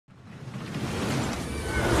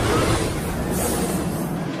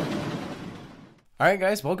Alright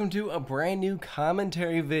guys, welcome to a brand new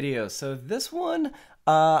commentary video. So this one,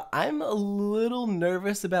 I'm a little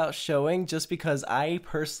nervous about showing just because I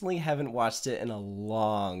personally haven't watched it in a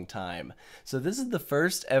long time. So this is the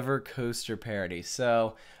first ever coaster parody.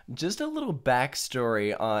 So just a little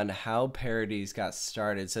backstory on how parodies got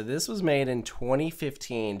started. So this was made in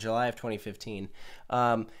 2015, July of 2015.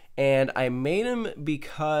 And I made them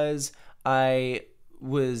because I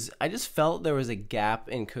just felt there was a gap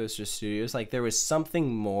in Coaster Studios, like there was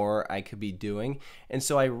something more I could be doing. And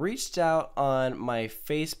so I reached out on my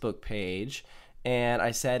Facebook page and I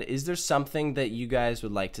said, is there something that you guys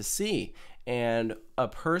would like to see? And a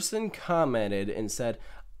person commented and said,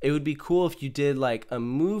 it would be cool if you did like a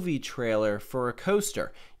movie trailer for a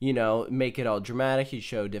coaster, you know, make it all dramatic, you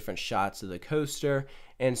show different shots of the coaster.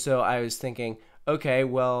 And so I was thinking, okay,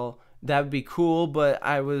 well, that would be cool, but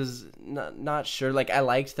I was not sure. Like, I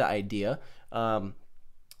liked the idea. And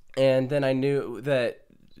then I knew that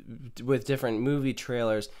with different movie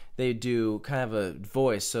trailers, they do kind of a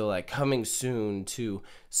voice. So, like, coming soon to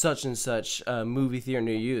such and such movie theater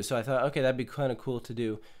near you. So I thought, okay, that'd be kind of cool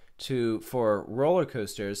to do for roller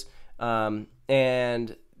coasters. And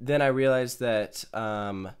then I realized that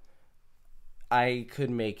I could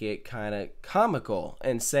make it kind of comical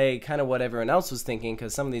and say kind of what everyone else was thinking,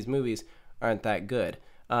 because some of these movies aren't that good.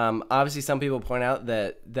 Obviously, some people point out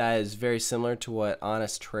that that is very similar to what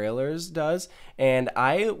Honest Trailers does, and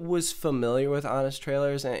I was familiar with Honest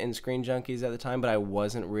Trailers and Screen Junkies at the time, but I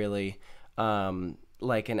wasn't really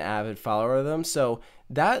like an avid follower of them. So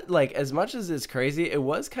that, like, as much as it's crazy, it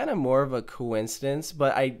was kind of more of a coincidence,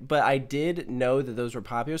 but I did know that those were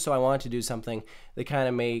popular, so I wanted to do something that kind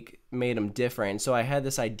of made them different. So I had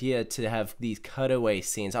this idea to have these cutaway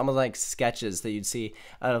scenes, almost like sketches that you'd see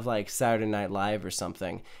out of like Saturday Night Live or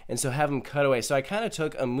something, and so have them cut away. So I kind of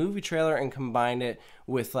took a movie trailer and combined it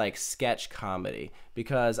with like sketch comedy,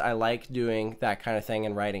 because I like doing that kind of thing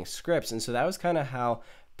and writing scripts. And so that was kind of how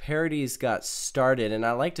parodies got started, and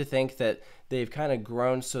I like to think that they've kind of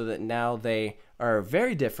grown so that now they are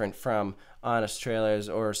very different from Honest Trailers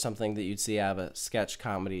or something that you'd see out of a sketch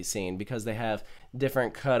comedy scene, because they have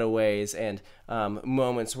different cutaways and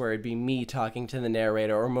moments where it'd be me talking to the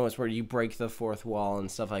narrator, or moments where you break the fourth wall and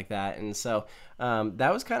stuff like that. And so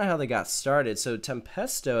that was kind of how they got started. So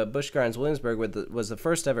Tempesto at Busch Gardens Williamsburg was the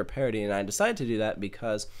first ever parody, and I decided to do that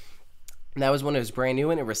because that was when it was brand new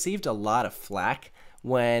and it received a lot of flack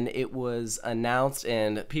when it was announced,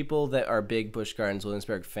 and people that are big Busch Gardens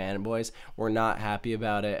Williamsburg fanboys were not happy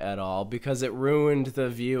about it at all, because it ruined the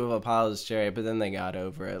view of Apollo's Chariot. But then they got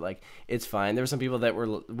over it. Like, it's fine. There were some people that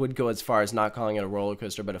would go as far as not calling it a roller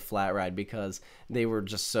coaster but a flat ride, because they were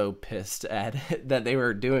just so pissed at it that they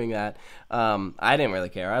were doing that. I didn't really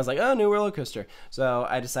care. I was like, oh, new roller coaster. So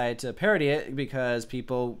I decided to parody it because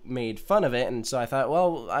people made fun of it. And so I thought,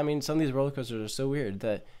 well, I mean, some of these roller coasters are so weird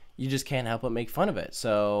that you just can't help but make fun of it.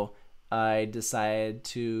 So I decided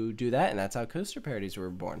to do that, and that's how coaster parodies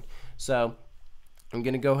were born. So I'm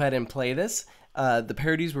going to go ahead and play this. The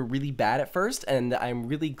parodies were really bad at first, and I'm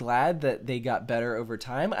really glad that they got better over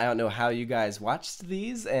time. I don't know how you guys watched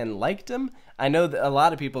these and liked them. I know that a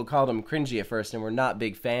lot of people called them cringy at first and were not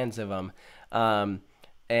big fans of them.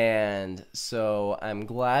 And so I'm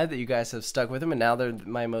glad that you guys have stuck with them, and now they're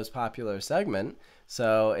my most popular segment.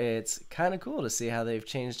 So it's kind of cool to see how they've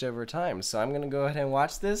changed over time. So I'm going to go ahead and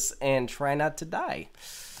watch this and try not to die.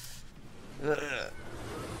 I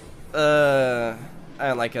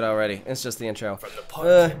don't like it already. It's just the intro.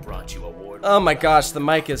 Oh my gosh, the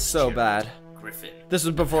mic is so bad. This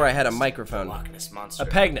was before I had a microphone. A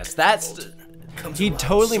Pegnus. He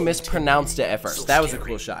totally mispronounced it at first. That was a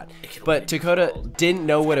cool shot. But Dakota didn't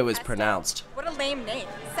know what it was pronounced. What a lame name.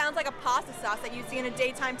 Sounds like a pasta sauce that you see in a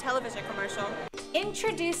daytime television commercial.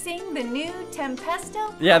 Introducing the new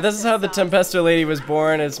Tempesto. Yeah, this is how the Tempesto lady was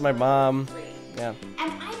born. It's my mom. Yeah.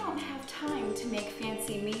 And I don't have time to make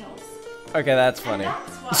fancy meals. Okay, that's funny. And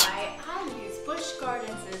that's why I use Busch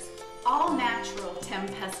Gardens' all-natural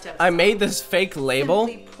Tempesto sauce. I made this fake label.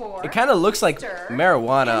 Pour, it kind of looks like stir,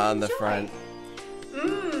 marijuana on and the enjoy. front.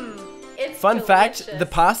 It's Fun delicious. fact, the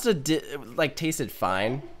pasta tasted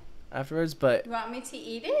fine afterwards, but You want me to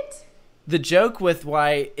eat it? the joke with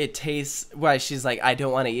why she's like, I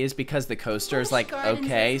don't want to eat, is because the coaster is like, Gardens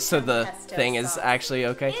okay, is so the Tempesto thing is sauce. actually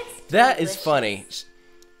okay. It's That is delicious. funny.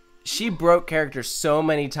 She broke character so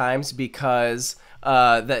many times because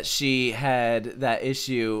that she had that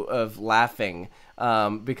issue of laughing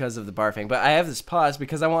because of the barfing. But I have this pause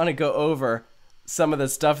because I want to go over some of the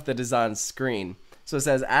stuff that is on screen. So it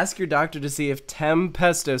says, ask your doctor to see if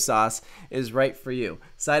Tempesto sauce is right for you.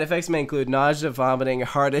 Side effects may include nausea, vomiting,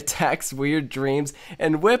 heart attacks, weird dreams,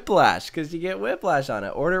 and whiplash, because you get whiplash on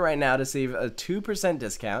it. Order right now to receive a 2%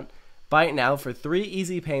 discount. Buy it now for 3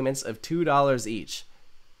 easy payments of $2 each.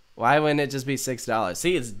 Why wouldn't it just be $6?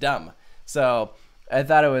 See, it's dumb. So I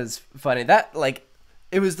thought it was funny. That, like,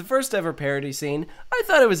 it was the first ever parody scene. I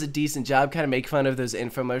thought it was a decent job, kind of make fun of those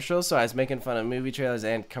infomercials. So I was making fun of movie trailers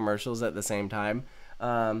and commercials at the same time.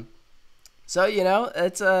 So, you know,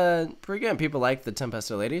 it's pretty good. People like the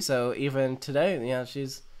Tempesto lady. So even today, you know,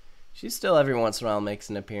 she's still every once in a while makes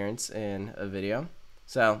an appearance in a video.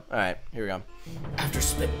 So, all right, here we go. After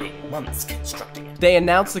spending months constructing it, they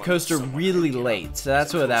announced the coaster really late, so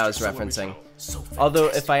that's what that was referencing. Although,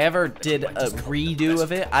 if I ever did a redo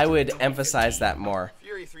of it, I would emphasize that more.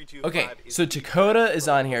 Okay, so Dakota is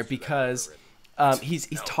on here because he's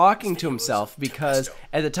talking to himself, because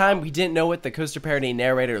at the time we didn't know what the Coaster Parody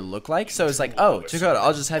narrator looked like, so it's like, oh, Dakota,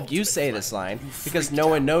 I'll just have you say this line, because no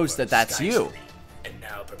one knows that that's you.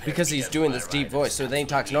 Because he's doing this deep voice, so then he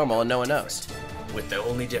talks normal and no one knows. With the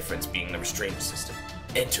only difference being the restraint system.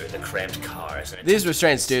 Enter the cramped cars. These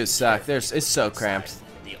restraints do suck. It's so cramped.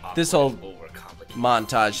 This whole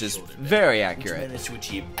montage is very accurate. Managed to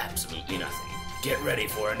achieve absolutely nothing. Get ready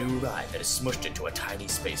for a new ride that is smushed into a tiny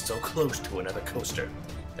space so close to another coaster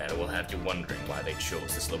that it will have you wondering why they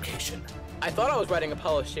chose this location. I thought I was riding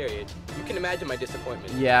Apollo's chariot. You can imagine my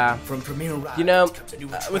disappointment. Yeah. From premiere rides, you know, comes a new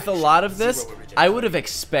with a attraction, lot of this, zero originality. I would have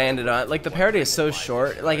expanded on it. Like, the parody is so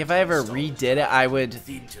short. Like, if I ever redid it, I would,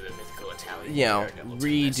 Theme to the mythical Italian you know, daredevil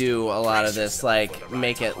redo a lot of this. Like,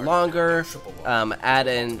 make it longer, add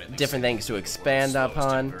in different things to expand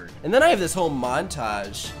upon. And then I have this whole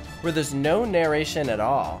montage where there's no narration at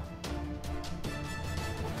all.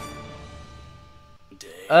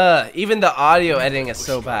 Even the audio editing is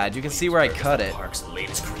so bad. You can see where I cut it. Park's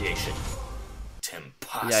latest creation,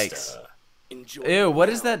 Tempesto. Yikes. Ew, what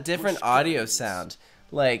is that different audio sound?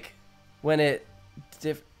 Like, when it...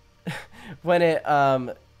 there's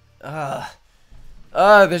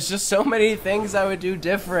just so many things I would do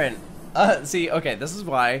different. See, okay, this is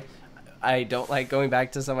why I don't like going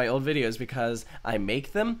back to some of my old videos, because I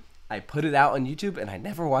make them, I put it out on YouTube, and I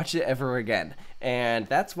never watch it ever again. And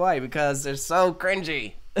that's why, because they're so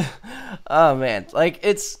cringy. Oh man, like,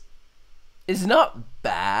 it's not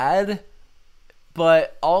bad,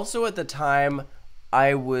 but also at the time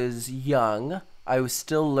I was young. I was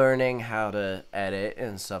still learning how to edit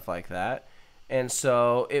and stuff like that. And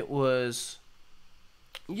so it was,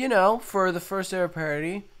 you know, for the first ever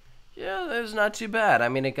parody, yeah, it was not too bad. I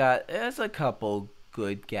mean, it's a couple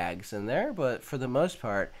good gags in there, but for the most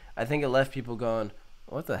part, I think it left people going,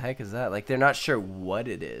 what the heck is that? Like, they're not sure what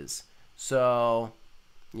it is. So,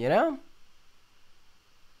 you know,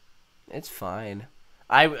 it's fine.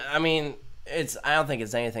 I mean, I don't think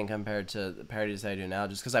it's anything compared to the parodies I do now,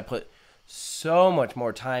 just because I put so much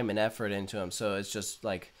more time and effort into them. So it's just,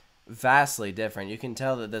 like, vastly different. You can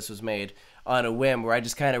tell that this was made on a whim, where I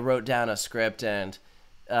just kind of wrote down a script and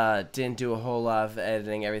didn't do a whole lot of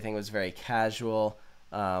editing. Everything was very casual.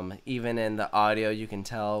 Even in the audio, you can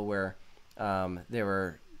tell where they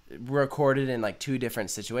were recorded in, like, 2 different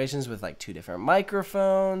situations with, like, 2 different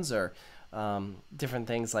microphones, or different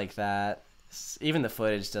things like that. Even the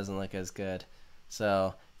footage doesn't look as good.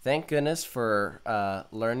 So thank goodness for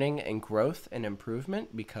learning and growth and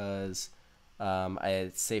improvement, because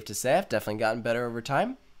it's safe to say I've definitely gotten better over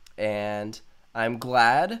time, and I'm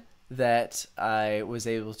glad that I was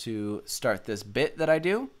able to start this bit that I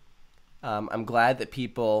do. I'm glad that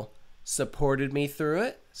people supported me through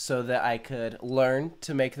it so that I could learn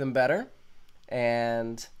to make them better.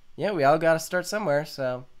 And yeah, we all got to start somewhere.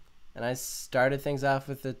 So, and I started things off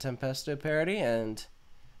with the Tempesto parody, and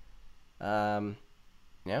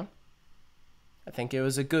yeah, I think it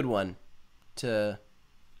was a good one to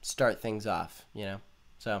start things off, you know.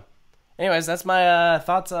 So anyways, that's my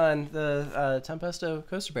thoughts on the Tempesto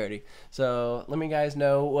coaster parody. So let me guys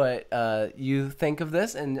know what you think of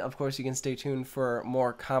this, and of course you can stay tuned for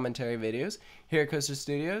more commentary videos here at Coaster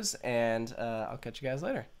Studios, and I'll catch you guys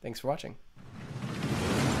later. Thanks for watching.